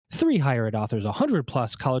3 higher ed authors, 100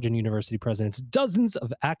 plus college and university presidents, dozens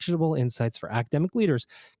of actionable insights for academic leaders.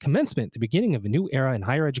 Commencement, the beginning of a new era in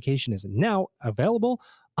higher education, is now available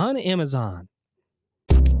on Amazon.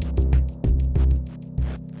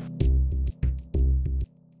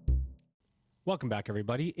 Welcome back,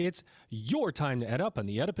 everybody. It's your time to ed up on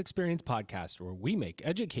the EdUp Experience podcast, where we make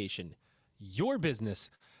education your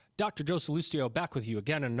business. Dr. Joe Salustio back with you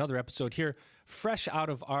again in another episode here, fresh out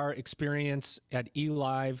of our experience at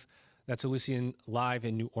eLive. That's Ellucian Live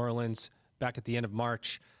in New Orleans back at the end of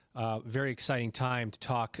March. Very exciting time to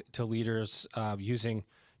talk to leaders using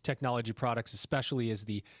technology products, especially as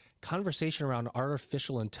the conversation around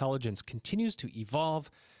artificial intelligence continues to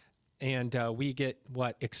evolve. And we get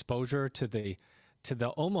exposure to the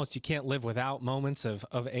almost you can't live without moments of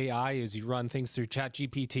AI as you run things through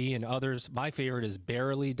ChatGPT and others. My favorite is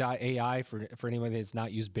Barely.ai for anyone that's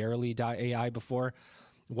not used Barely.ai before.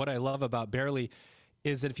 What I love about Barely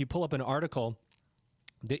is that if you pull up an article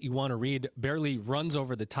that you want to read, Barely runs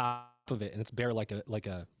over the top of it, and it's bear like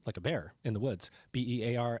a bear in the woods,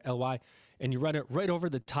 Bearly, and you run it right over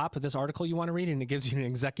the top of this article you want to read, and it gives you an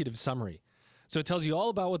executive summary. So it tells you all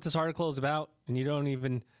about what this article is about, and you don't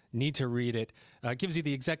even need to read it. It gives you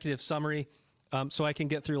the executive summary, so I can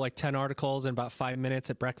get through like 10 articles in about 5 minutes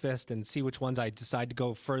at breakfast and see which ones I decide to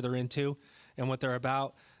go further into and what they're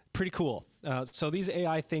about. Pretty cool. So these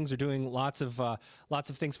AI things are doing lots of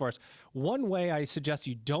things for us. One way I suggest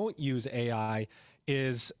you don't use AI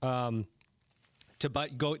is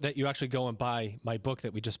that you actually go and buy my book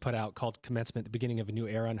that we just put out called Commencement, the Beginning of a New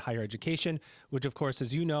Era in Higher Education, which of course,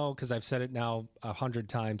 as you know, because I've said it now 100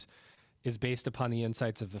 times, is based upon the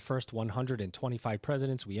insights of the first 125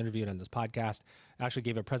 presidents we interviewed on this podcast. I actually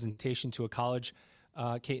gave a presentation to a college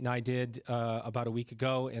Kate and I did about a week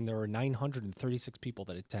ago, and there were 936 people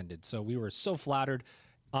that attended. So we were so flattered,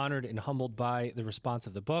 honored, and humbled by the response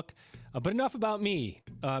of the book. But enough about me,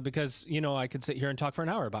 because, you know, I could sit here and talk for an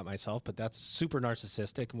hour about myself, but that's super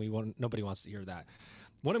narcissistic, and nobody wants to hear that.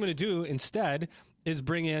 What I'm going to do instead is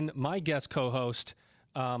bring in my guest co-host.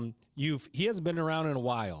 He hasn't been around in a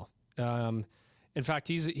while. In fact,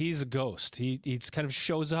 he's a ghost. He kind of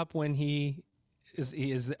shows up when he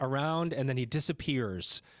is around, and then he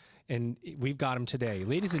disappears. And we've got him today.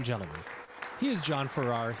 Ladies and gentlemen, he is John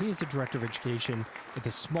Farrar. He is the Director of Education at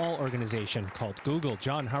this small organization called Google.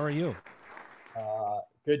 John, how are you?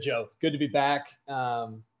 Good, Joe. Good to be back.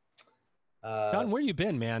 John, where you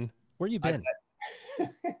been, man? Where you been?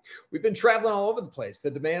 We've been traveling all over the place. The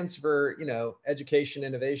demands for, education,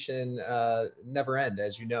 innovation never end,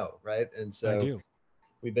 as you know, right? And so I do.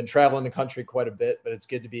 We've been traveling the country quite a bit, but it's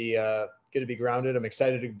good to be grounded. I'm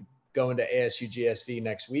excited to go into ASU GSV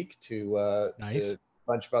next week to Nice. a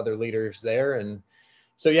bunch of other leaders there. And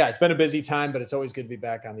so, yeah, it's been a busy time, but it's always good to be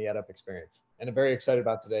back on the EdUp experience. And I'm very excited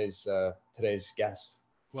about today's guest.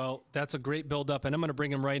 Well, that's a great build-up, and I'm going to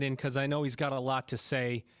bring him right in because I know he's got a lot to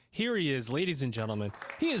say. Here he is, ladies and gentlemen.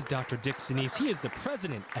 He is Dr. Dick Senese. He is the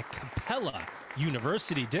president at Capella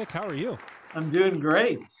University. Dick, how are you? I'm doing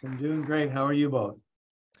great. How are you both?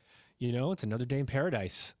 You know, it's another day in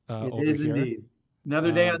paradise over It is here. indeed.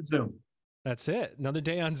 Another day on Zoom. That's it. Another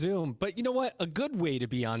day on Zoom. But you know what? A good way to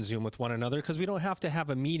be on Zoom with one another, because we don't have to have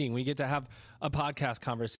a meeting. We get to have a podcast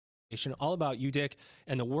conversation all about you, Dick,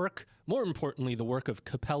 and the work, more importantly, the work of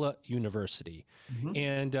Capella University. Mm-hmm.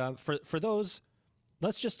 And for those,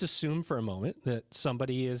 let's just assume for a moment that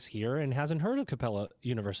somebody is here and hasn't heard of Capella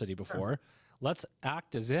University before. Sure. Let's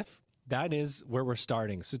act as if that is where we're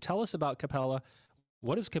starting. So tell us about Capella.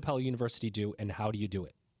 What does Capella University do, and how do you do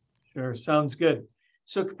it? Sure, sounds good.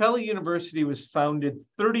 So Capella University was founded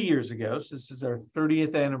 30 years ago. So this is our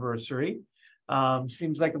 30th anniversary.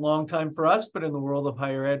 Seems like a long time for us, but in the world of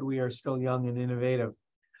higher ed, we are still young and innovative.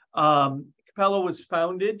 Capella was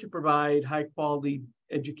founded to provide high quality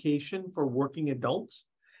education for working adults.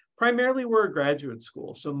 Primarily, we're a graduate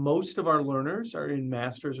school. So most of our learners are in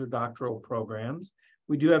master's or doctoral programs.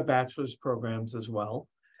 We do have bachelor's programs as well.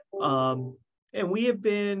 And we have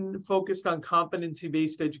been focused on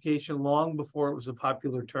competency-based education long before it was a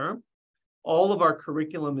popular term. All of our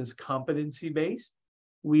curriculum is competency-based.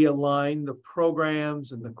 We align the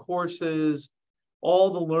programs and the courses,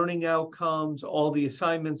 all the learning outcomes, all the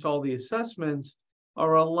assignments, all the assessments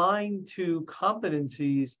are aligned to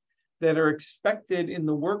competencies that are expected in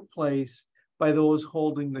the workplace by those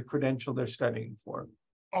holding the credential they're studying for.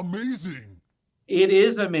 Amazing. It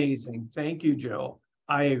is amazing. Thank you, Joe.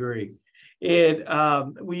 I agree.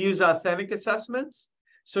 We use authentic assessments.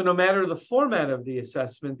 So no matter the format of the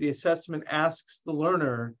assessment asks the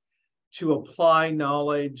learner to apply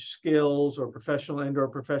knowledge, skills, or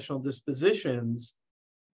professional dispositions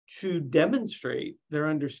to demonstrate their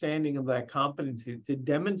understanding of that competency, to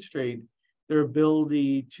demonstrate their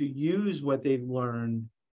ability to use what they've learned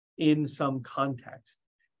in some context,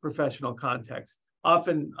 professional context,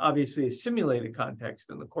 often obviously a simulated context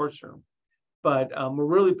in the course room. But we're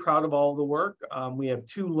really proud of all the work. We have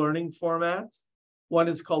 2 learning formats. One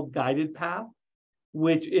is called Guided Path,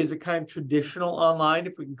 which is a kind of traditional online,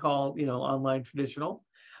 if we can call it, online traditional.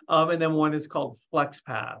 And then one is called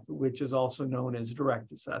FlexPath, which is also known as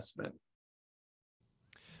direct assessment.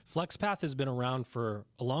 FlexPath has been around for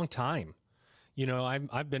a long time.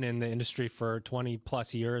 I've been in the industry for 20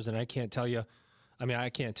 plus years, and I can't tell you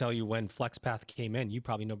when FlexPath came in. You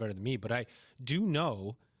probably know better than me, but I do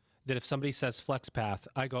know that if somebody says FlexPath,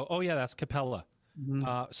 I go, oh yeah, that's Capella.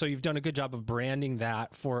 Mm-hmm. So you've done a good job of branding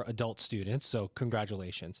that for adult students. So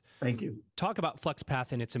congratulations. Thank you. Talk about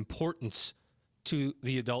FlexPath and its importance to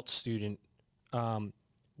the adult student,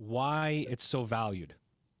 why it's so valued.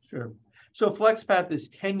 Sure. So FlexPath is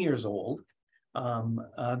 10 years old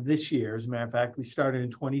this year. As a matter of fact, we started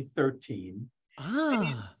in 2013.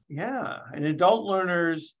 And adult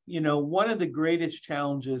learners, one of the greatest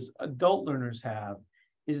challenges adult learners have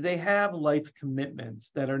is they have life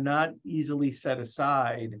commitments that are not easily set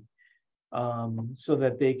aside so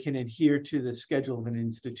that they can adhere to the schedule of an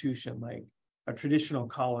institution, like a traditional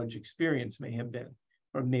college experience may have been,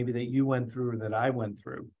 or maybe that you went through or that I went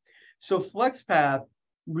through. So FlexPath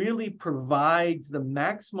really provides the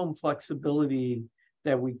maximum flexibility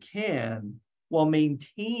that we can while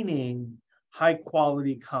maintaining high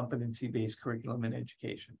quality competency-based curriculum and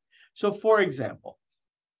education. So for example,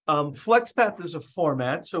 FlexPath is a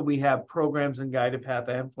format, so we have programs in Guided Path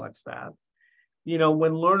and FlexPath.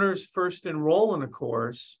 When learners first enroll in a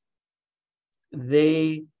course,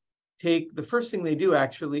 the first thing they do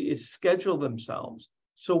actually is schedule themselves.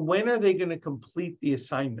 So when are they going to complete the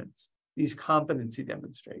assignments, these competency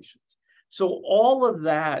demonstrations? So all of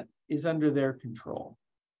that is under their control.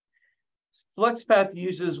 FlexPath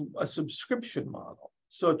uses a subscription model.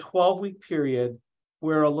 So a 12-week period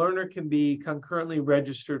where a learner can be concurrently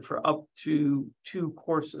registered for up to 2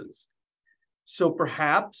 courses. So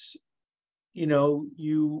perhaps,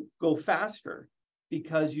 you go faster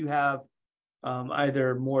because you have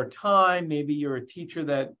either more time, maybe you're a teacher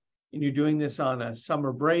and you're doing this on a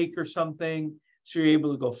summer break or something, so you're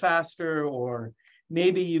able to go faster, or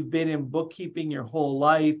maybe you've been in bookkeeping your whole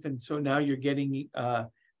life, and so now you're getting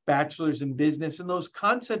bachelor's in business, and those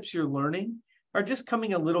concepts you're learning are just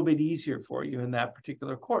coming a little bit easier for you in that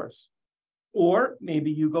particular course. Or maybe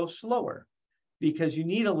you go slower because you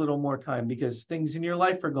need a little more time because things in your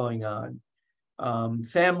life are going on,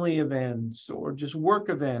 family events or just work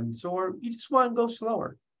events, or you just want to go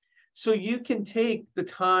slower. So you can take the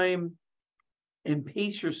time and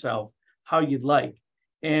pace yourself how you'd like.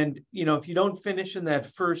 And, if you don't finish in that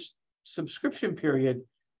first subscription period,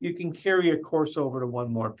 you can carry a course over to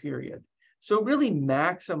one more period. So it really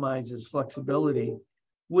maximizes flexibility,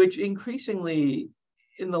 which increasingly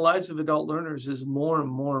in the lives of adult learners is more and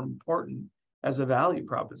more important as a value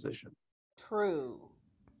proposition. True.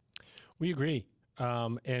 We agree.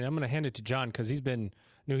 And I'm going to hand it to John because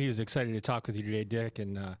knew he was excited to talk with you today, Dick.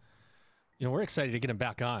 And, we're excited to get him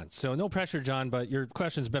back on. So no pressure, John, but your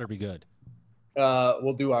questions better be good.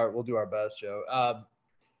 We'll do our best, Joe.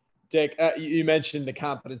 Dick, you mentioned the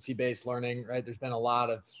competency-based learning, right? There's been a lot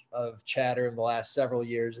of chatter in the last several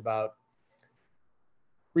years about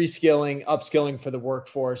reskilling, upskilling for the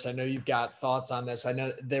workforce. I know you've got thoughts on this. I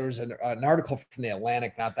know there was an article from the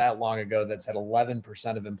Atlantic not that long ago that said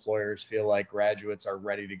 11% of employers feel like graduates are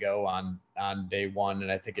ready to go on day one. And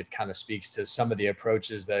I think it kind of speaks to some of the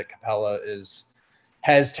approaches that Capella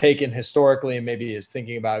has taken historically and maybe is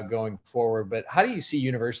thinking about going forward. But how do you see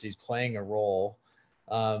universities playing a role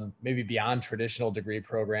maybe beyond traditional degree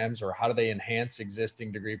programs, or how do they enhance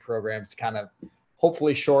existing degree programs to kind of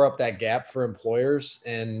hopefully shore up that gap for employers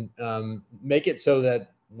and make it so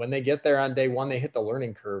that when they get there on day one, they hit the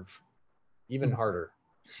learning curve even harder?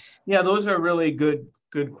 Yeah, those are really good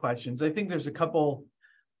questions. I think there's a couple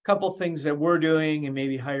things that we're doing and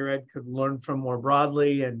maybe higher ed could learn from more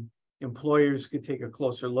broadly and employers could take a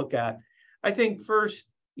closer look at. I think first,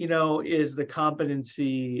 is the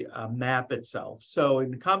competency map itself. So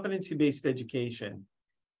in competency-based education,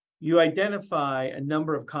 you identify a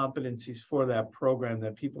number of competencies for that program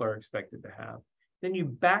that people are expected to have. Then you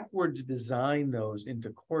backwards design those into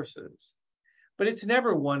courses. But it's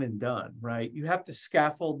never one and done, right? You have to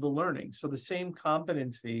scaffold the learning. So the same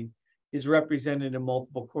competency is represented in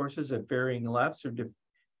multiple courses at varying levels or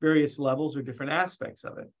various levels or different aspects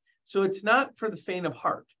of it. So it's not for the faint of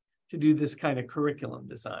heart to do this kind of curriculum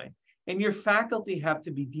design. And your faculty have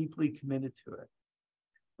to be deeply committed to it,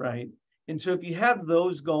 right? And so if you have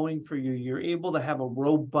those going for you, you're able to have a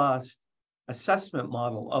robust assessment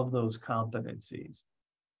model of those competencies.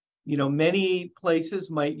 You know, many places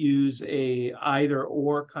might use a either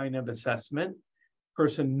or kind of assessment.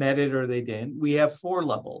 Person met it or they didn't. We have 4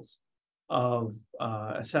 levels of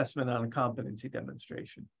assessment on a competency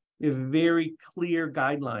demonstration. We have very clear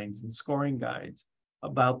guidelines and scoring guides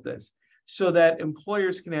about this so that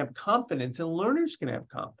employers can have confidence and learners can have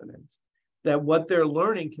confidence that what they're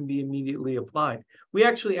learning can be immediately applied. We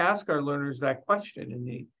actually ask our learners that question in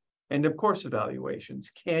the end of course evaluations.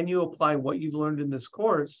 Can you apply what you've learned in this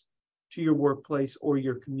course to your workplace or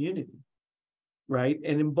your community? Right?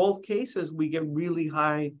 And in both cases, we get really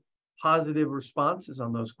high positive responses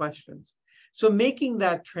on those questions. So making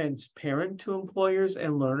that transparent to employers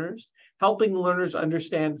and learners, helping learners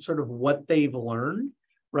understand sort of what they've learned,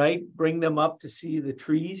 right? Bring them up to see the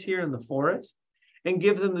trees here in the forest and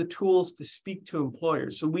give them the tools to speak to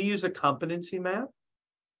employers. So we use a competency map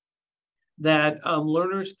that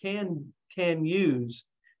learners can use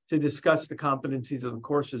to discuss the competencies of the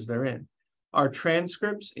courses they're in. Our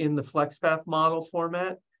transcripts in the FlexPath model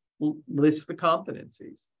format list the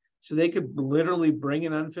competencies. So they could literally bring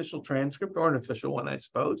an unofficial transcript or an official one, I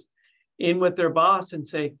suppose, in with their boss and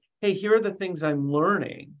say, hey, here are the things I'm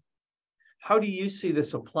learning. How do you see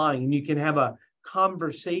this applying? And you can have a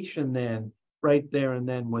conversation then right there and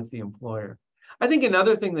then with the employer. I think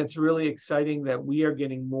another thing that's really exciting that we are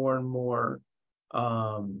getting more and more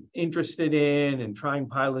interested in and trying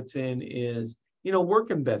pilots in is, you know,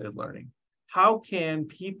 work embedded learning. How can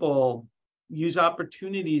people use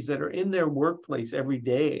opportunities that are in their workplace every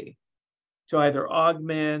day to either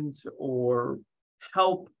augment or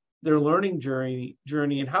help their learning journey?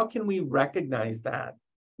 And how can we recognize that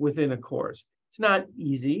within a course? It's not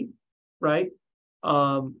easy, right?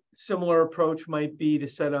 Similar approach might be to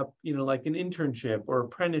set up, you know, like an internship or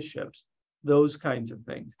apprenticeships, those kinds of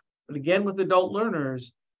things. But again, with adult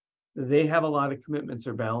learners, they have a lot of commitments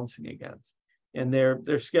they're balancing against. And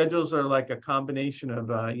their schedules are like a combination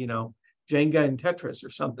of, you know, Jenga and Tetris or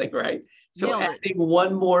something, right? So adding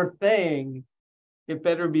one more thing, it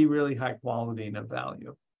better be really high quality and of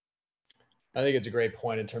value. I think it's a great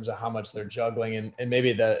point in terms of how much they're juggling, and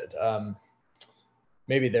maybe that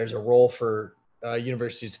maybe there's a role for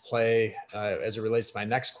universities to play as it relates to my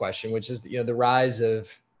next question, which is, you know, the rise of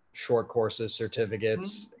short courses,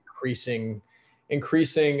 certificates,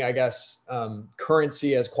 increasing, I guess,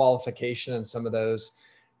 currency as qualification in some of those.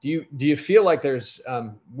 Do you feel like there's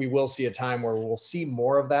we will see a time where we'll see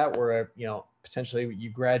more of that, where, you know, potentially you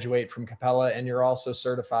graduate from Capella and you're also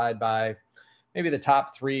certified by maybe the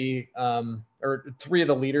top 3 or 3 of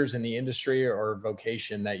the leaders in the industry or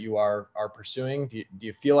vocation that you are pursuing? Do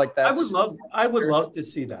you feel like that's? I would love to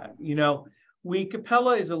see that. You know,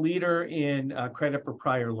 Capella is a leader in credit for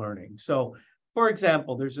prior learning. So, for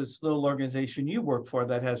example, there's this little organization you work for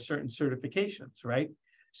that has certain certifications, right?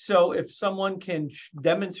 So if someone can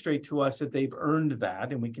demonstrate to us that they've earned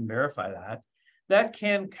that, and we can verify that, that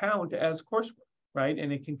can count as coursework, right?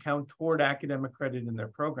 And it can count toward academic credit in their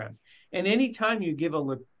program. And anytime you give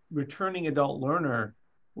a returning adult learner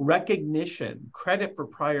recognition, credit for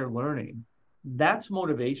prior learning, that's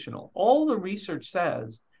motivational. All the research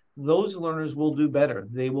says those learners will do better.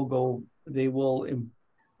 They will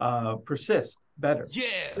persist better.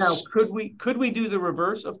 Yes. Now, could we do the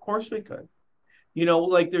reverse? Of course we could. You know,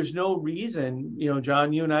 like there's no reason, you know,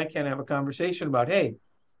 John, you and I can have a conversation about, hey,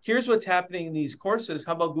 here's what's happening in these courses.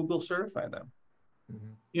 How about Google certify them?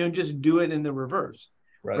 You know, just do it in the reverse,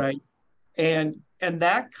 right? And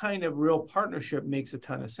that kind of real partnership makes a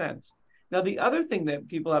ton of sense. Now, the other thing that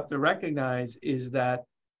people have to recognize is that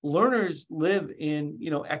learners live in,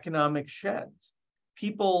 you know, economic sheds.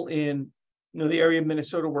 People in, you know, the area of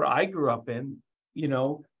Minnesota where I grew up in, you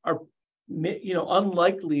know, are, you know,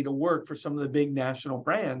 unlikely to work for some of the big national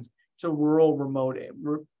brands. It's a rural, remote,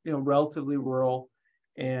 you know, relatively rural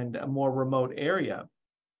and a more remote area.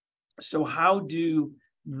 So how do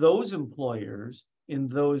those employers in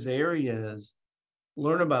those areas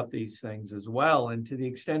learn about these things as well? And to the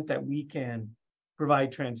extent that we can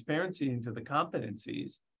provide transparency into the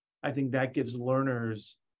competencies, I think that gives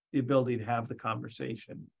learners the ability to have the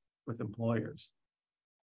conversation with employers.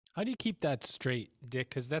 How do you keep that straight, Dick?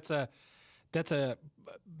 Because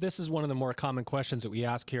this is one of the more common questions that we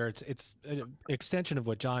ask here. It's an extension of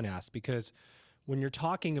what John asked, because when you're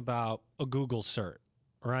talking about a Google cert,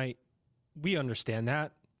 right? We understand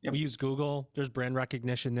that. Yep. We use Google. There's brand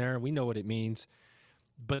recognition there. We know what it means.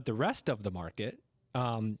 But the rest of the market,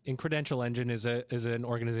 and Credential Engine is an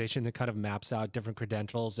organization that kind of maps out different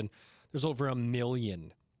credentials, and there's over 1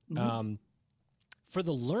 million. For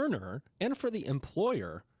the learner and for the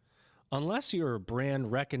employer, unless you're a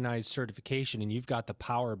brand recognized certification and you've got the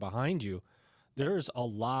power behind you, there's a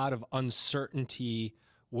lot of uncertainty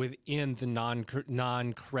within the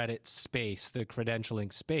non-credit space, the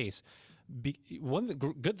credentialing space. One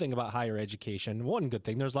good thing about higher education, one good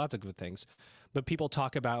thing, there's lots of good things, but people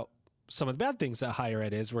talk about some of the bad things that higher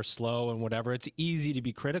ed is. We're slow and whatever. It's easy to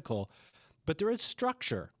be critical, but there is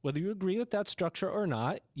structure. Whether you agree with that structure or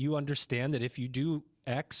not, you understand that if you do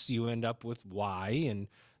X, you end up with Y and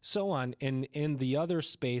so on. And in the other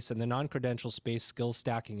space, in the non-credential space, skill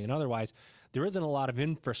stacking and otherwise, there isn't a lot of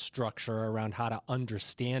infrastructure around how to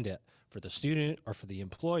understand it for the student or for the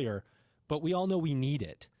employer, but we all know we need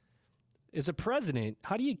it. As a president,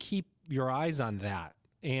 how do you keep your eyes on that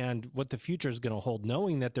and what the future is going to hold,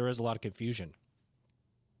 knowing that there is a lot of confusion?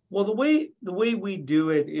 Well, the way we do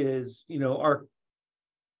it is,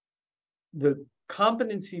 the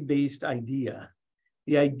competency-based idea,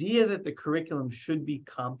 the idea that the curriculum should be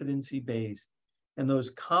competency-based and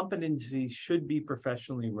those competencies should be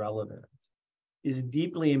professionally relevant is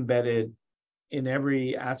deeply embedded in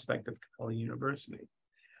every aspect of Capella University.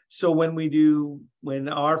 So when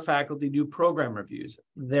our faculty do program reviews,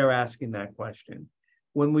 they're asking that question.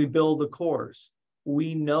 When we build a course,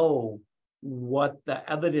 we know what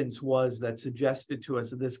the evidence was that suggested to us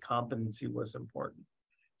that this competency was important.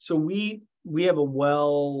 So we have a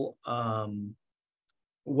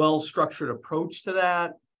well-structured approach to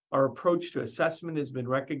that. Our approach to assessment has been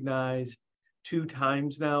recognized 2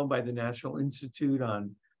 times now by the National Institute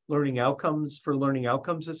on Learning Outcomes for Learning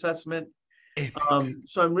Outcomes Assessment.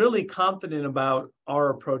 So I'm really confident about our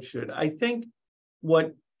approach to it. I think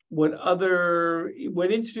what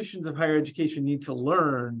institutions of higher education need to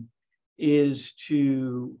learn is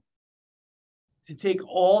to take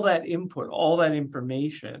all that input, all that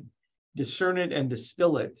information, discern it and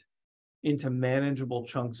distill it into manageable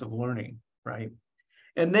chunks of learning, right?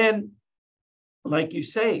 And then, like you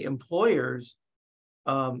say, employers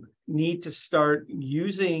need to start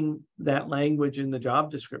using that language in the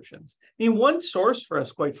job descriptions. I mean, one source for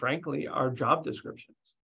us, quite frankly, are job descriptions.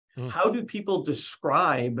 How do people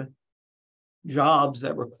describe jobs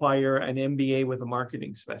that require an MBA with a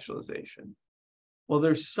marketing specialization? Well,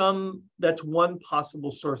 that's one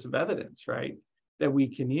possible source of evidence, right, that we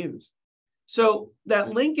can use. So that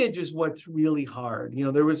linkage is what's really hard.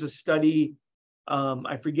 There was a study,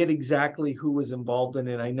 I forget exactly who was involved in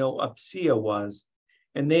it. I know UPSEA was,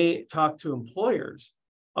 and they talked to employers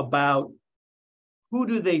about who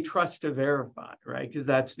do they trust to verify, right? Because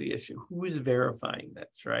that's the issue. Who is verifying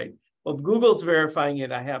this, right? Well, if Google's verifying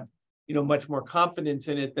it, I have, much more confidence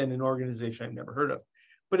in it than an organization I've never heard of.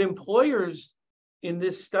 But employers in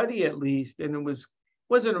this study, at least, and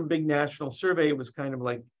wasn't a big national survey, it was kind of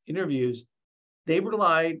like interviews, they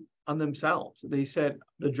relied on themselves. They said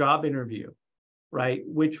the job interview, right,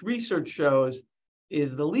 which research shows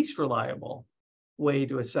is the least reliable way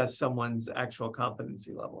to assess someone's actual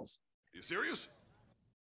competency levels. Are you serious?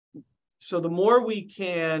 So the more we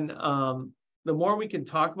can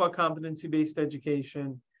talk about competency-based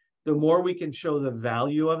education, the more we can show the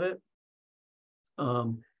value of it,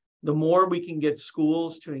 the more we can get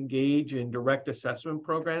schools to engage in direct assessment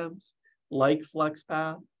programs like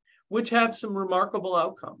FlexPath, which have some remarkable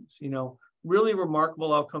outcomes, really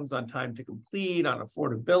remarkable outcomes on time to complete, on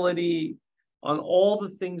affordability, on all the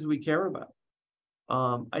things we care about.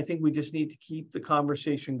 I think we just need to keep the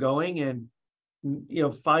conversation going and,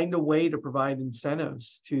 find a way to provide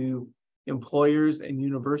incentives to employers and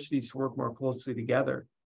universities to work more closely together,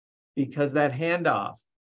 because that handoff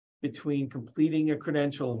between completing a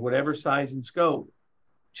credential of whatever size and scope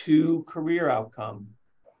to career outcome,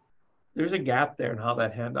 there's a gap there in how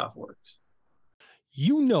that handoff works.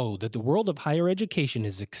 You know that the world of higher education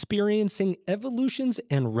is experiencing evolutions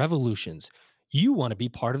and revolutions. You want to be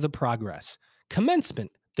part of the progress. Commencement,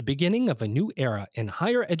 the beginning of a new era in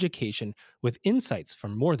higher education with insights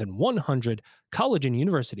from more than 100 college and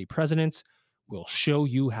university presidents, will show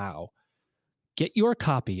you how. Get your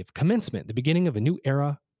copy of Commencement, the beginning of a new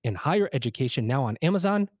era in higher education now on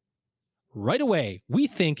Amazon right away. We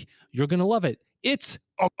think you're going to love it. It's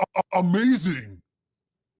amazing.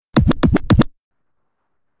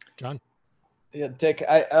 John. Yeah, Dick,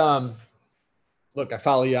 look, I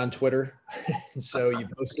follow you on Twitter, so you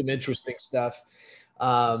post some interesting stuff.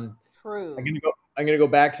 True. I'm gonna go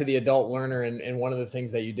back to the adult learner, and one of the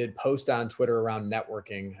things that you did post on Twitter around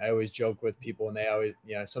networking. I always joke with people, and they always,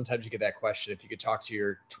 sometimes you get that question: if you could talk to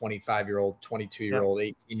your 25-year-old, 22-year-old,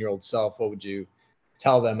 18-year-old self, what would you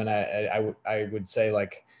tell them? And I would say,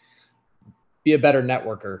 like, be a better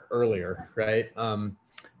networker earlier, right?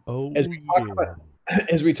 As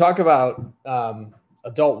we talk about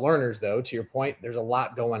adult learners, though, to your point, there's a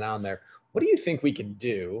lot going on there. What do you think we can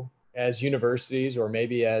do as universities or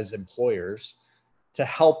maybe as employers to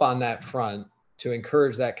help on that front to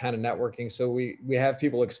encourage that kind of networking, so we have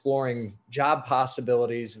people exploring job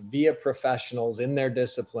possibilities via professionals in their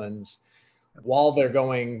disciplines while they're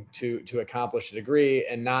going to accomplish a degree,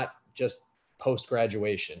 and not just post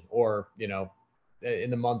graduation or in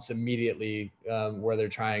the months immediately where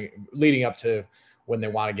they're leading up to when they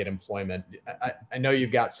want to get employment. I know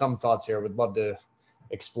you've got some thoughts here. I would love to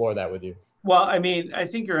explore that with you. Well, I mean, I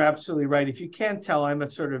think you're absolutely right. If you can't tell, I'm a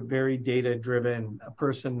sort of very data-driven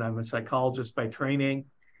person. I'm a psychologist by training.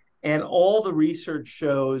 And all the research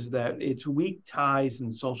shows that it's weak ties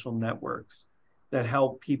and social networks that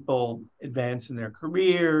help people advance in their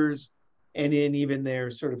careers and in even their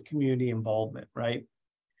sort of community involvement, right?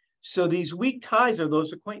 So these weak ties are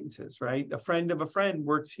those acquaintances, right? A friend of a friend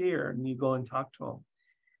works here and you go and talk to them.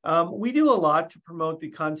 We do a lot to promote the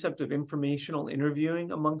concept of informational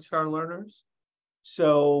interviewing amongst our learners.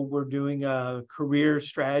 So we're doing a career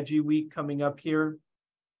strategy week coming up here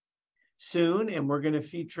soon, and we're going to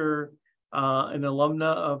feature an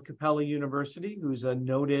alumna of Capella University who's a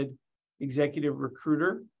noted executive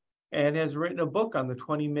recruiter and has written a book on the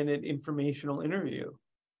 20-minute informational interview.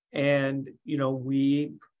 And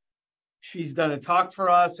she's done a talk for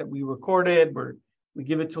us that we recorded. We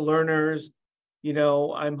give it to learners.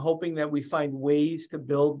 I'm hoping that we find ways to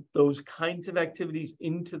build those kinds of activities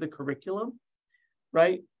into the curriculum,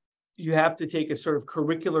 right? You have to take a sort of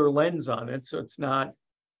curricular lens on it. So it's not,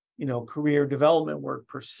 career development work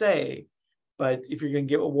per se, but if you're going to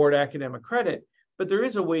get award academic credit, but there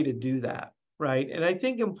is a way to do that, right? And I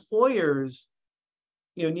think employers,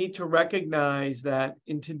 need to recognize that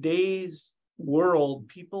in today's world,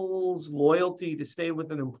 people's loyalty to stay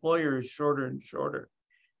with an employer is shorter and shorter.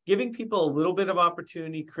 Giving people a little bit of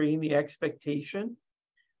opportunity, creating the expectation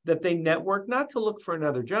that they network, not to look for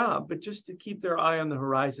another job, but just to keep their eye on the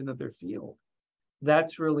horizon of their field.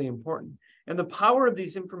 That's really important. And the power of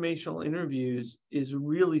these informational interviews is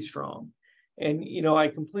really strong. And, I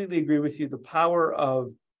completely agree with you. The power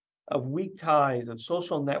of weak ties, of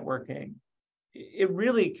social networking, it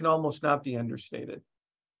really can almost not be understated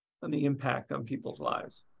on the impact on people's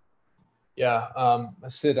lives. Yeah, I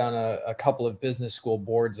sit on a couple of business school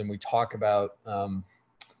boards, and we talk about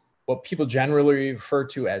what people generally refer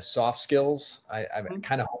to as soft skills. I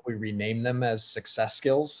kind of hope we rename them as success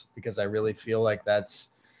skills, because I really feel like that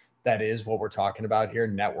is what we're talking about here,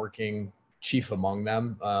 networking chief among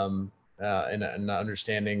them, and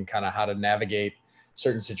understanding kind of how to navigate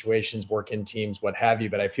certain situations, work in teams, what have you.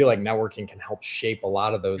 But I feel like networking can help shape a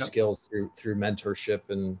lot of those skills through mentorship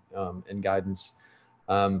and guidance.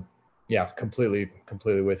 Yeah, completely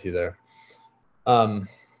with you there.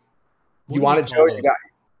 You wanted Joe?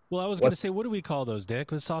 Well, I was going to say, what do we call those,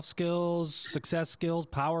 Dick? With soft skills, success skills,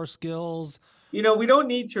 power skills? We don't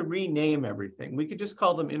need to rename everything. We could just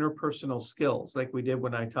call them interpersonal skills, like we did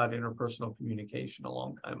when I taught interpersonal communication a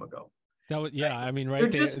long time ago. Yeah, I mean,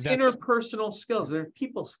 right. They're just interpersonal skills. They're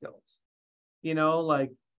people skills. We know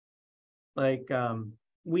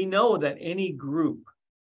that any group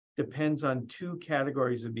depends on two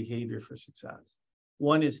categories of behavior for success.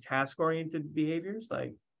 One is task-oriented behaviors,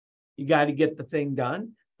 like you got to get the thing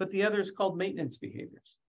done, but the other is called maintenance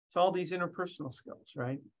behaviors. It's all these interpersonal skills,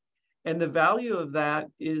 right? And the value of that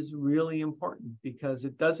is really important, because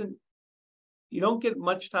you don't get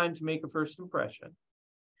much time to make a first impression.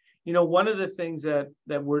 One of the things that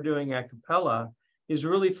we're doing at Capella is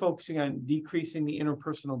really focusing on decreasing the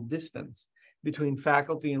interpersonal distance between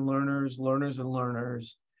faculty and learners,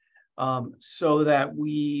 so that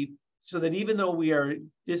even though we are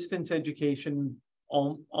distance education,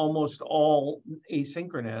 almost all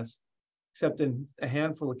asynchronous, except in a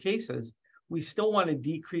handful of cases, we still want to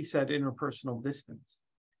decrease that interpersonal distance.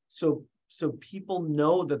 So people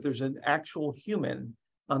know that there's an actual human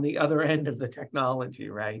on the other end of the technology,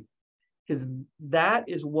 right? Because that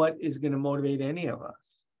is what is going to motivate any of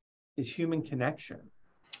us, is human connection.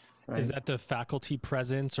 Right? Is that the faculty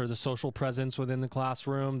presence or the social presence within the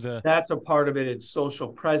classroom? That's a part of it. It's social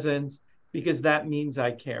presence, because that means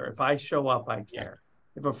I care. If I show up, I care.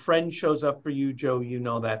 If a friend shows up for you, Joe,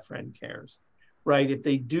 that friend cares, right? If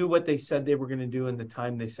they do what they said they were going to do in the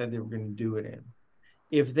time they said they were going to do it in.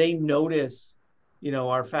 If they notice,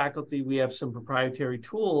 our faculty, we have some proprietary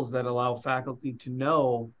tools that allow faculty to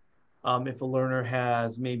know if a learner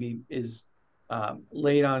is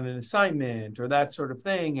late on an assignment or that sort of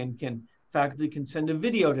thing, and faculty can send a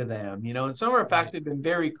video to them, and some of our faculty have been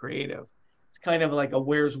very creative. It's kind of like a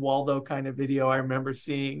Where's Waldo kind of video I remember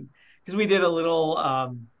seeing, because we did a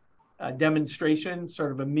little demonstration,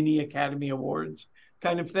 sort of a mini Academy Awards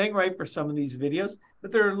kind of thing, right, for some of these videos.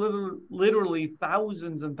 But there are literally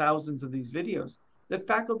thousands and thousands of these videos that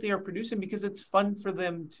faculty are producing because it's fun for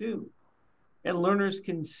them too. And learners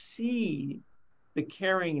can see the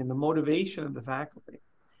caring and the motivation of the faculty.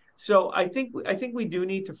 So I think we do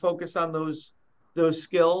need to focus on those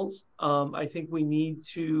skills. I think we need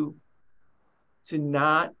to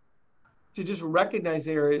not to just recognize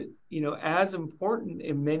they're as important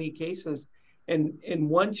in many cases. And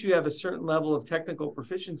once you have a certain level of technical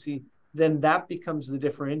proficiency, then that becomes the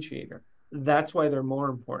differentiator. That's why they're more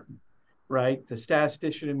important, right? The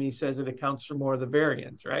statistician in me says it accounts for more of the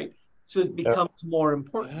variance, right? So it becomes more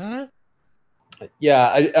important. Huh?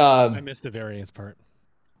 Yeah, I missed the variance part.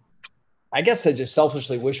 I guess I just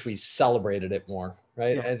selfishly wish we celebrated it more,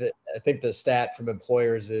 right? Yeah. I think the stat from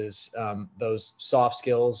employers is those soft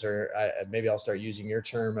skills, or maybe I'll start using your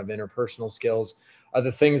term of interpersonal skills, are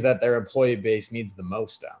the things that their employee base needs the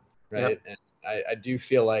most on, right? Yep. And I do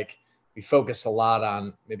feel like we focus a lot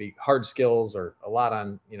on maybe hard skills or a lot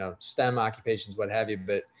on, STEM occupations, what have you,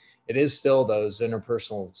 but it is still those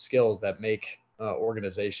interpersonal skills that make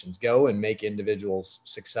organizations go and make individuals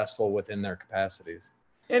successful within their capacities.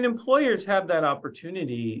 And employers have that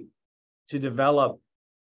opportunity to develop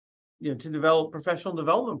professional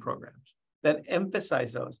development programs that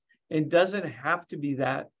emphasize those. It doesn't have to be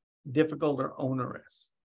that difficult or onerous,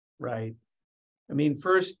 right? I mean,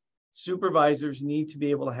 first, supervisors need to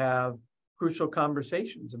be able to have crucial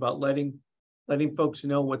conversations about letting folks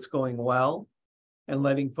know what's going well and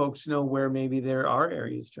letting folks know where maybe there are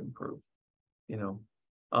areas to improve.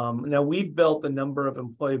 Now we've built a number of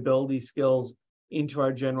employability skills into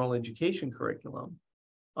our general education curriculum.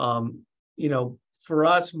 For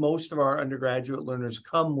us, most of our undergraduate learners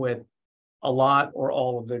come with a lot or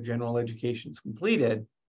all of their general educations completed,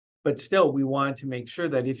 but still we wanted to make sure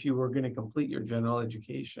that if you were going to complete your general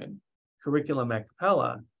education curriculum at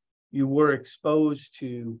Capella, you were exposed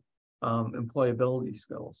to employability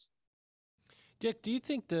skills. Dick, do you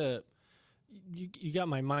think you got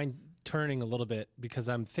my mind turning a little bit, because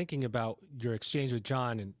I'm thinking about your exchange with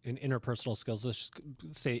John and interpersonal skills. Let's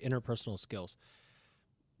just say interpersonal skills.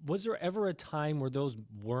 Was there ever a time where those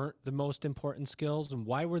weren't the most important skills, and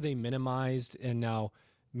why were they minimized and now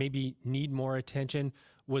maybe need more attention?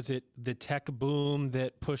 Was it the tech boom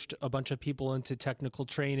that pushed a bunch of people into technical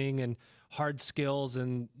training and hard skills?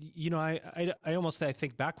 And, I almost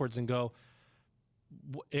think backwards and go,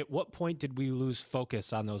 at what point did we lose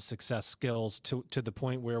focus on those success skills to the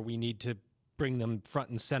point where we need to bring them front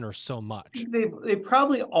and center so much? They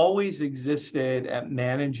probably always existed at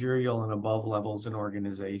managerial and above levels in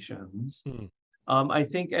organizations. I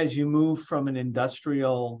think as you move from an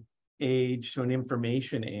industrial age to an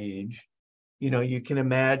information age, you can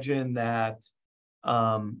imagine that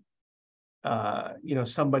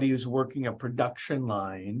somebody who's working a production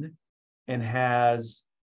line and has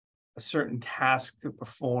a certain task to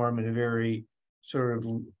perform in a very sort of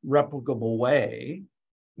replicable way,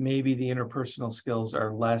 maybe the interpersonal skills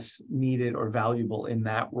are less needed or valuable in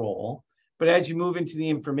that role. But as you move into the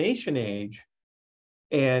information age,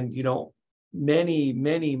 and many,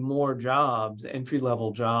 many more jobs,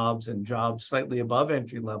 entry-level jobs and jobs slightly above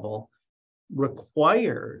entry level,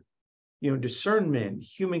 require discernment,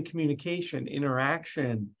 human communication,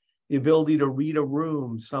 interaction, the ability to read a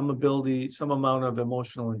room, some amount of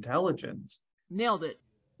emotional intelligence. Nailed it.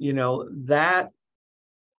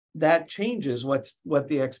 That changes what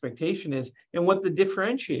the expectation is and what the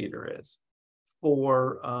differentiator is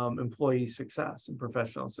for employee success and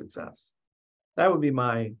professional success. That would be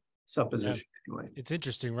my supposition anyway. It's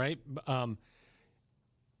interesting, right?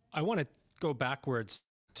 I want to go backwards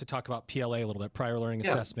to talk about PLA a little bit, prior learning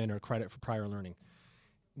assessment, or credit for prior learning.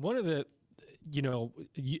 One of the,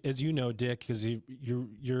 as you know, Dick, because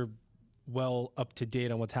you're well up to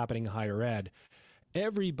date on what's happening in higher ed,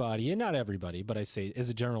 everybody, and not everybody, but I say as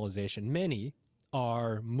a generalization, many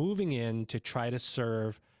are moving in to try to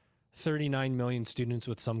serve 39 million students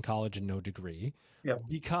with some college and no degree,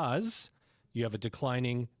 because you have a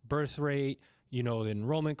declining birth rate, the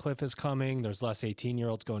enrollment cliff is coming, there's less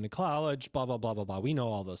 18-year-olds going to college, blah, blah, blah, blah, blah. We know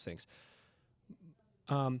all those things.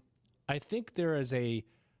 I think there is a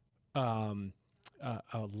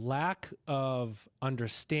lack of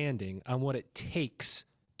understanding on what it takes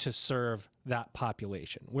to serve that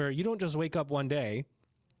population, where you don't just wake up one day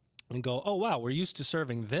and go, oh, wow, we're used to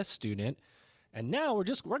serving this student, and now we're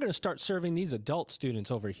going to start serving these adult students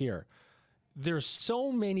over here. There's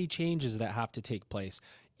so many changes that have to take place,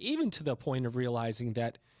 even to the point of realizing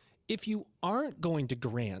that if you aren't going to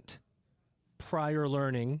grant prior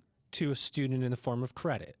learning to a student in the form of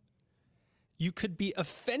credit, you could be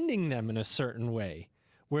offending them in a certain way,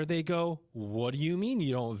 where they go, what do you mean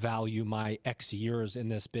you don't value my X years in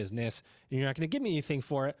this business and you're not going to give me anything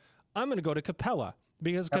for it? I'm going to go to Capella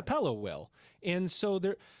because Capella will. And so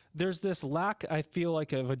there's this lack, I feel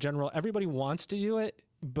like, of a general, everybody wants to do it,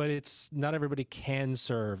 but it's not everybody can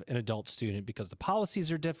serve an adult student because the policies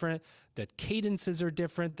are different, the cadences are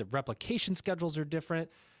different, the replication schedules are different,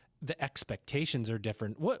 the expectations are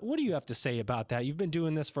different. What do you have to say about that? You've been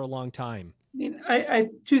doing this for a long time. I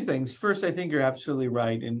mean, two things. First, I think you're absolutely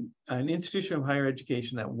right. And an institution of higher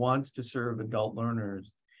education that wants to serve adult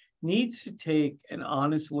learners needs to take an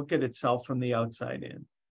honest look at itself from the outside in.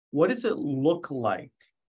 What does it look like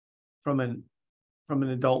from an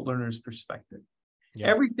adult learner's perspective? Yeah.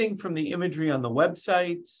 Everything from the imagery on the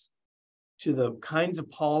websites to the kinds of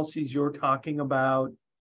policies you're talking about,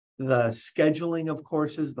 the scheduling of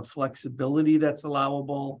courses, the flexibility that's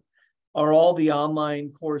allowable. Are all the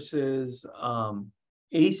online courses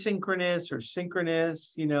asynchronous or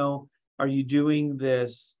synchronous? You know, are you doing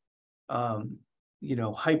this, you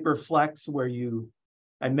know, hyperflex where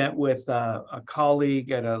I met with a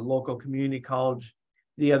colleague at a local community college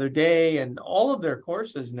the other day, and all of their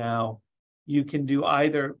courses now, you can do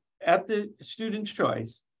either at the student's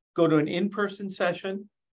choice, go to an in-person session,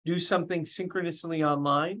 do something synchronously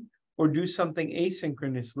online, or do something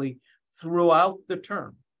asynchronously throughout the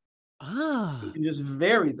term. You can just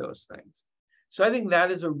vary those things. So I think that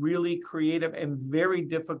is a really creative and very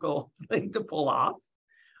difficult thing to pull off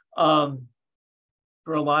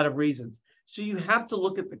for a lot of reasons. So you have to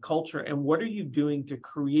look at the culture and what are you doing to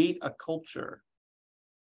create a culture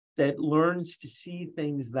that learns to see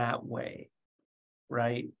things that way,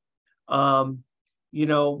 right? You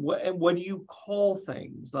know, what do you call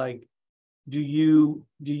things? Like, do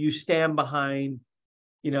you stand behind,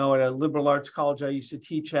 you know, at a liberal arts college I used to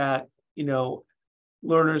teach at, you know,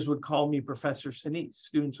 learners would call me Professor Senese.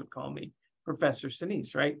 Students would call me Professor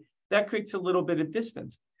Senese, right? That creates a little bit of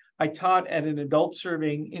distance. I taught at an adult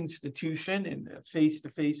serving institution in a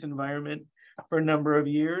face-to-face environment for a number of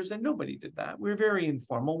years, and nobody did that. We were very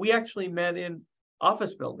informal. We actually met in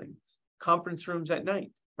office buildings, conference rooms at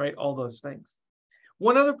night, right? All those things.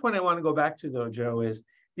 One other point I want to go back to, though, Joe, is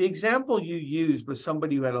the example you used was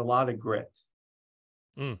somebody who had a lot of grit.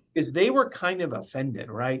 Is they were kind of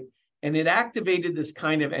offended, right? And it activated this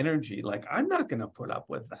kind of energy, like, I'm not going to put up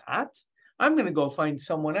with that. I'm going to go find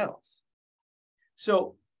someone else.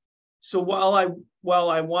 So while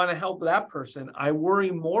I want to help that person, I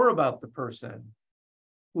worry more about the person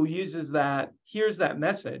who uses that, hears that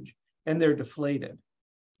message, and they're deflated.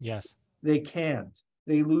 Yes. They can't.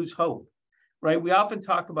 They lose hope, right? We often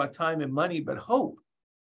talk about time and money, but hope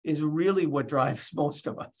is really what drives most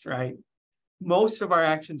of us, right? Most of our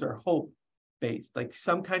actions are hope-based, like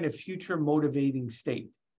some kind of future motivating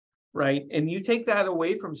state, right? And you take that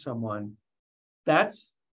away from someone, that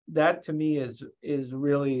to me is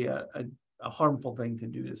really a harmful thing to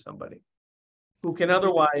do to somebody who can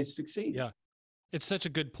otherwise succeed. Yeah, it's such a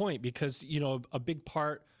good point because, you know, a big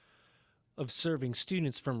part of serving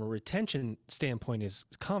students from a retention standpoint is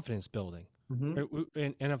confidence building. Right?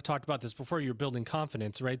 And I've talked about this before. You're building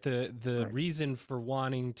confidence, right? The reason for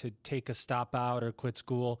wanting to take a stop out or quit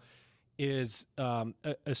school is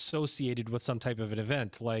associated with some type of an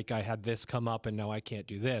event. Like, I had this come up and now I can't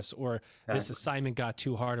do this, or this assignment got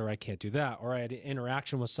too hard or I can't do that, or I had an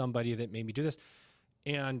interaction with somebody that made me do this.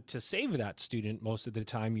 And to save that student, most of the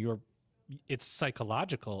time, it's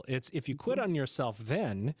psychological. It's if you quit on yourself,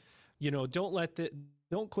 then, you know,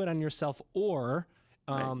 don't quit on yourself, or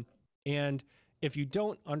and if you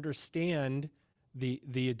don't understand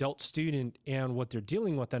the adult student and what they're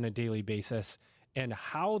dealing with on a daily basis and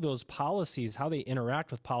how those policies, how they interact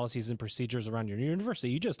with policies and procedures around your university,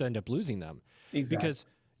 you just end up losing them. Exactly. Because,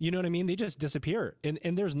 you know what I mean? They just disappear. And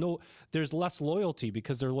there's less loyalty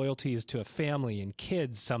because their loyalty is to a family and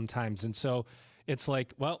kids sometimes. And so it's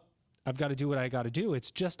like, well, I've got to do what I got to do. It's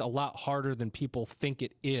just a lot harder than people think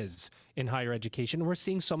it is in higher education. We're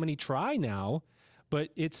seeing so many try now, but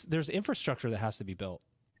there's infrastructure that has to be built.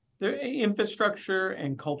 There infrastructure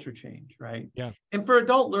and culture change, right? Yeah. And for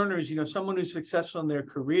adult learners, you know, someone who's successful in their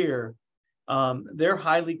career, they're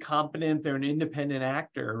highly competent, they're an independent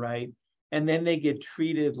actor, right? And then they get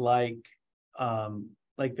treated like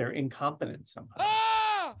they're incompetent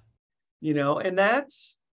somehow. You know, and that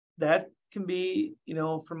can be, you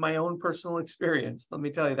know, from my own personal experience, let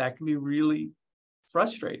me tell you, that can be really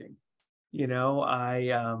frustrating. You know,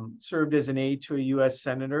 I served as an aide to a U.S.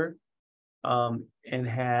 senator and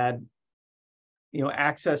had, you know,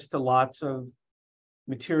 access to lots of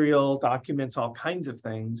material, documents, all kinds of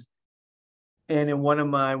things. And in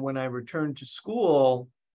when I returned to school,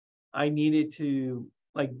 I needed to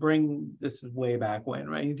like bring, this is way back when,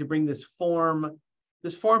 right? You need to bring this form.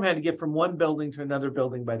 This form had to get from one building to another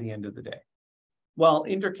building by the end of the day. Well,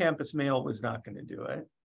 intercampus mail was not going to do it.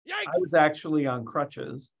 Yikes! I was actually on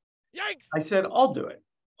crutches. Yikes! I said, I'll do it.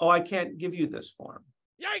 Oh, I can't give you this form.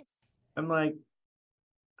 Yikes! I'm like,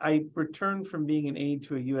 I returned from being an aide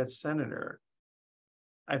to a US senator.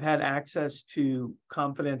 I've had access to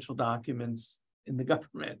confidential documents in the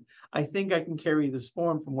government. I think I can carry this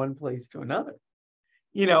form from one place to another.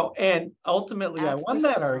 And ultimately I won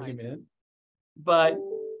that argument, but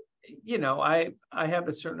I have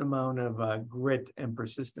a certain amount of grit and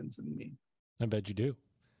persistence in me. I bet you do.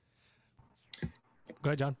 Go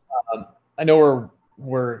ahead, John. I know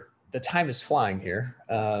we're the time is flying here,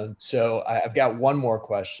 so I've got one more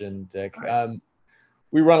question, Dick.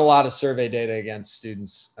 We run a lot of survey data against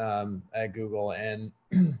students at Google, and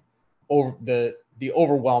over the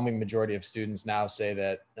overwhelming majority of students now say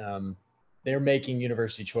that they're making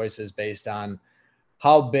university choices based on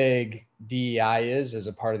how big DEI is as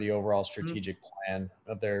a part of the overall strategic plan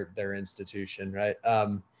of their institution, right?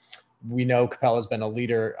 We know Capella has been a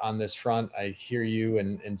leader on this front. I hear you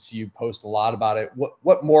and see you post a lot about it.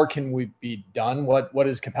 What more can we be done? What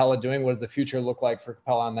is Capella doing? What does the future look like for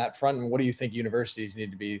Capella on that front? And what do you think universities need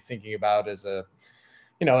to be thinking about as an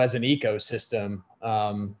ecosystem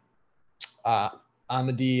on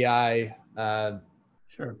the DEI?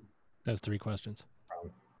 Sure. That's 3 questions.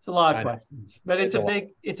 It's a lot of questions, but it's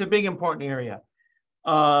a big important area.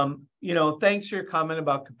 Thanks for your comment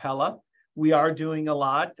about Capella. We are doing a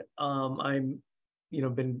lot. I'm,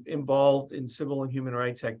 been involved in civil and human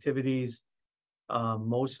rights activities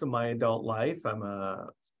most of my adult life. I'm a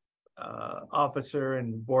officer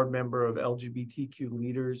and board member of LGBTQ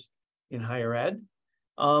leaders in higher ed.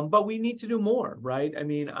 But we need to do more, right? I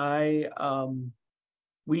mean,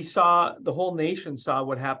 we saw, the whole nation saw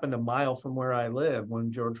what happened a mile from where I live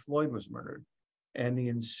when George Floyd was murdered, and the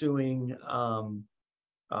ensuing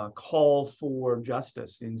call for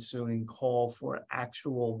justice, the ensuing call for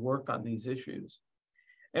actual work on these issues.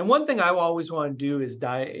 And one thing I always want to do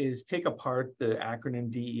is take apart the acronym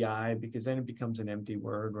DEI, because then it becomes an empty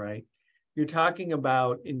word, right? You're talking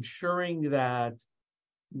about ensuring that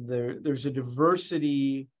there's a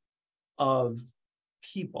diversity of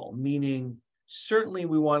people, meaning certainly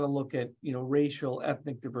we want to look at, racial,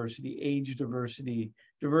 ethnic diversity, age diversity,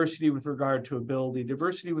 diversity with regard to ability,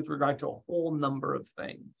 diversity with regard to a whole number of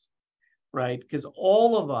things, right? Because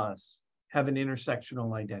all of us have an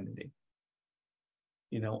intersectional identity.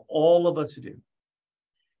 All of us do.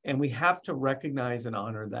 And we have to recognize and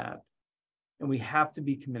honor that. And we have to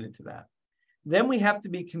be committed to that. Then we have to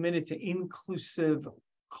be committed to inclusive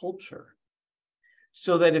culture,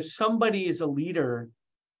 so that if somebody is a leader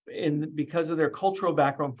because of their cultural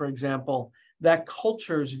background, for example, that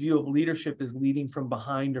culture's view of leadership is leading from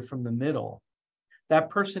behind or from the middle, that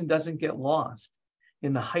person doesn't get lost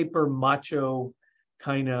in the hyper macho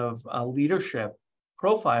kind of leadership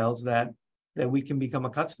profiles that we can become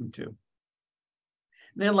accustomed to. And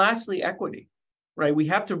then lastly, equity, right? We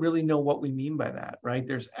have to really know what we mean by that, right?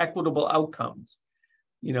 There's equitable outcomes,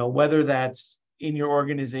 whether that's in your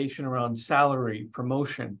organization around salary,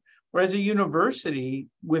 promotion, or as a university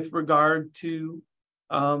with regard to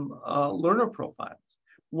learner profiles.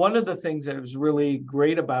 One of the things that was really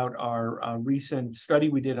great about our recent study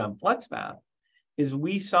we did on FlexPath is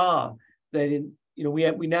we saw that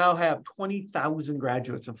we now have 20,000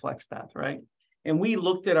 graduates of FlexPath, right? And we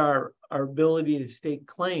looked at our ability to stake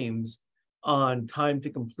claims on time to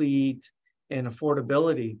complete and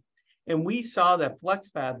affordability. And we saw that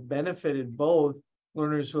FlexPath benefited both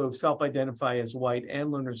learners who have self-identify as white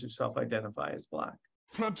and learners who self-identify as Black.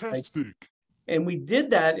 Fantastic. Right? And we did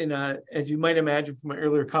that as you might imagine from my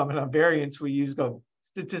earlier comment on variance, we used a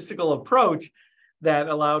statistical approach that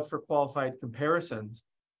allowed for qualified comparisons.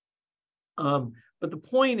 But the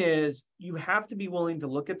point is, you have to be willing to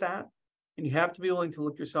look at that, and you have to be willing to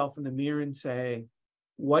look yourself in the mirror and say,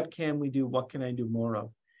 what can we do? What can I do more of?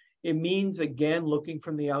 It means, again, looking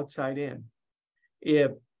from the outside in.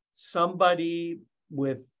 If somebody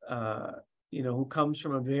with, who comes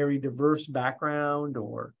from a very diverse background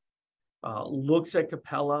or looks at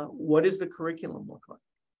Capella, what does the curriculum look like?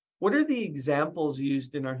 What are the examples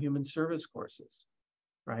used in our human service courses,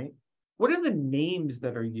 right? What are the names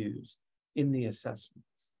that are used in the assessments?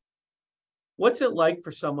 What's it like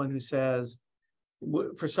for someone who says,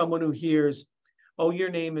 for someone who hears, oh,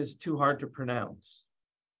 your name is too hard to pronounce,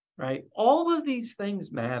 right? All of these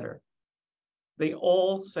things matter. They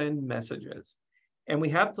all send messages. And we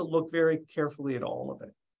have to look very carefully at all of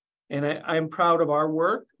it. And I'm proud of our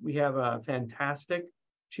work. We have a fantastic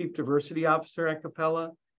Chief Diversity Officer at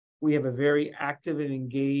Capella. We have a very active and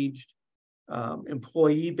engaged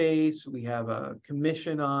employee base. We have a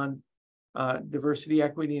commission on diversity,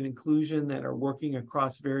 equity, and inclusion that are working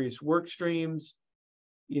across various work streams,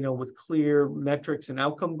 with clear metrics and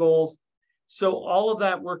outcome goals. So all of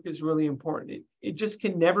that work is really important. It just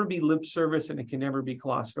can never be lip service, and it can never be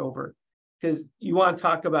glossed over, because you want to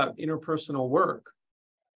talk about interpersonal work,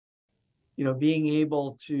 being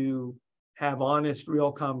able to have honest,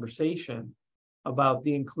 real conversation about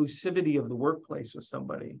the inclusivity of the workplace with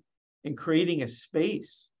somebody, and creating a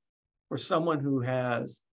space for someone who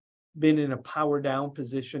has been in a power down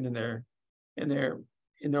position in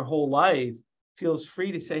their whole life feels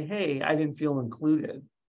free to say, hey, I didn't feel included.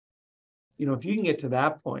 If you can get to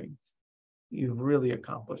that point, you've really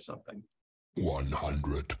accomplished something.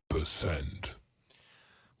 100%.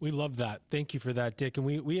 We love that. Thank you for that, Dick. And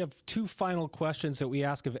we have two final questions that we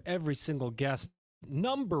ask of every single guest.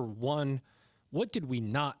 Number one, what did we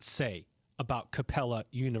not say about Capella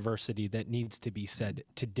University that needs to be said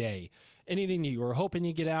today? Anything that you were hoping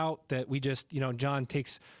you get out that we just, John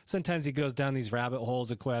sometimes he goes down these rabbit holes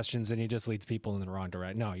of questions and he just leads people in the wrong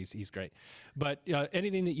direction. No, he's great. But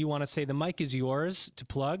anything that you want to say, the mic is yours to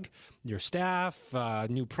plug your staff,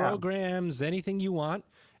 new programs, anything you want.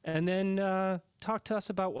 And then talk to us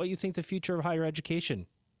about what you think the future of higher education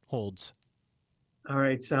holds. All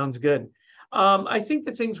right, sounds good. I think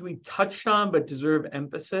the things we touched on but deserve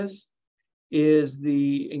emphasis is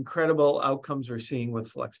the incredible outcomes we're seeing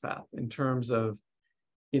with FlexPath in terms of,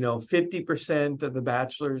 50% of the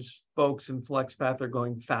bachelor's folks in FlexPath are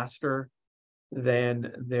going faster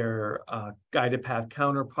than their guided path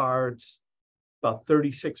counterparts. About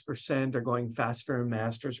 36% are going faster in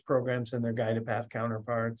master's programs than their guided path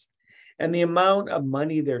counterparts. And the amount of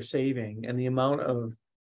money they're saving and the amount of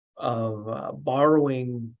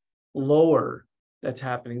borrowing lower that's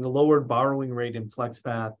happening, the lowered borrowing rate in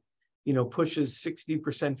FlexPath, pushes 60%,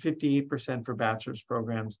 58% for bachelor's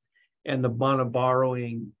programs, and the amount of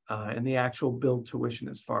borrowing and the actual billed tuition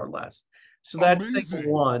is far less. So that's thing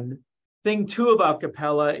one. Thing two about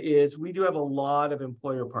Capella is we do have a lot of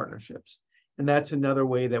employer partnerships, and that's another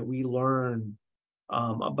way that we learn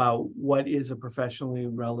about what is a professionally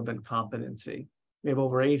relevant competency. We have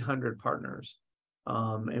over 800 partners,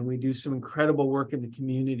 and we do some incredible work in the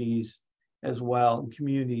communities as well,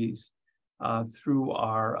 through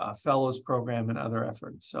our fellows program and other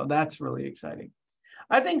efforts. So that's really exciting.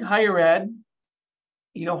 I think higher ed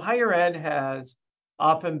has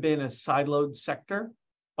often been a siloed sector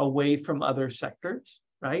away from other sectors,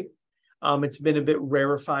 right? It's been a bit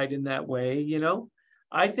rarefied in that way,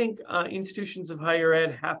 I think institutions of higher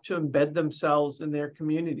ed have to embed themselves in their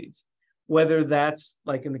communities, whether that's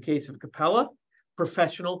like in the case of Capella,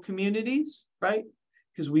 professional communities, right?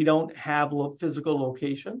 Because we don't have physical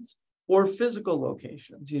locations, or physical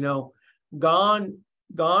locations. Gone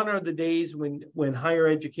are the days when higher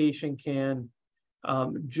education can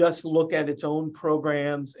just look at its own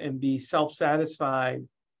programs and be self-satisfied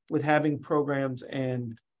with having programs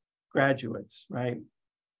and graduates, right?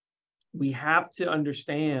 We have to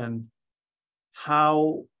understand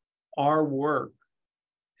how our work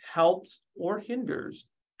helps or hinders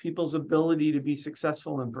people's ability to be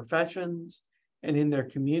successful in professions and in their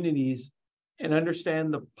communities, and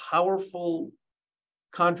understand the powerful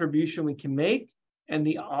contribution we can make and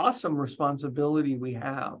the awesome responsibility we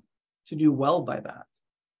have to do well by that.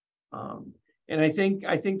 And I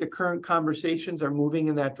think the current conversations are moving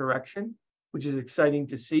in that direction, which is exciting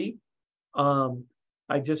to see.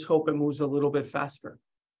 I just hope it moves a little bit faster.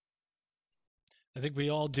 I think we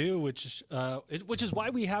all do, which is why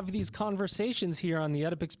we have these conversations here on the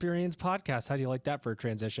EdUp Experience podcast. How do you like that for a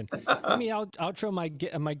transition? Let me outro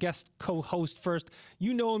my guest co-host first.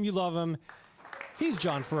 You know him, you love him. He's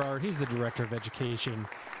John Farrar. He's the Director of Education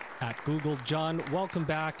at Google. John, welcome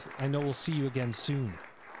back. I know we'll see you again soon.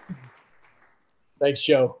 Thanks,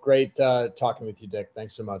 Joe. Great talking with you, Dick.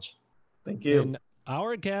 Thanks so much. Thank you. And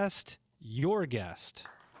our guest, your guest.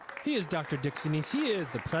 He is Dr. Dick Senese. He is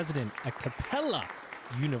the president at Capella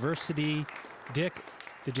University. Dick,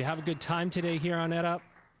 did you have a good time today here on EdUp?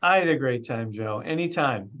 I had a great time, Joe.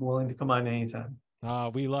 Anytime. I'm willing to come on anytime.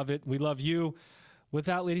 We love it. We love you. With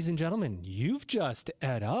that, ladies and gentlemen, you've just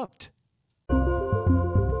EdUp'd.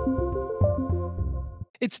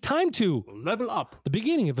 It's time to level up. The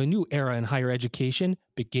beginning of a new era in higher education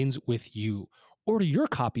begins with you. Order your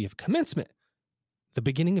copy of Commencement, The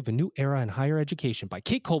Beginning of a New Era in Higher Education by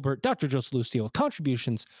Kate Colbert, Dr. Joe Salustio, with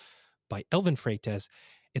contributions by Elvin Freitas.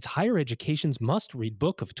 It's higher education's must-read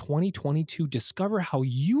book of 2022. Discover how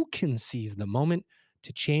you can seize the moment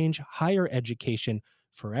to change higher education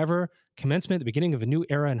forever. Commencement, the beginning of a new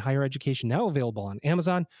era in higher education, now available on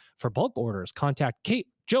Amazon. For bulk orders, contact Kate,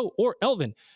 Joe, or Elvin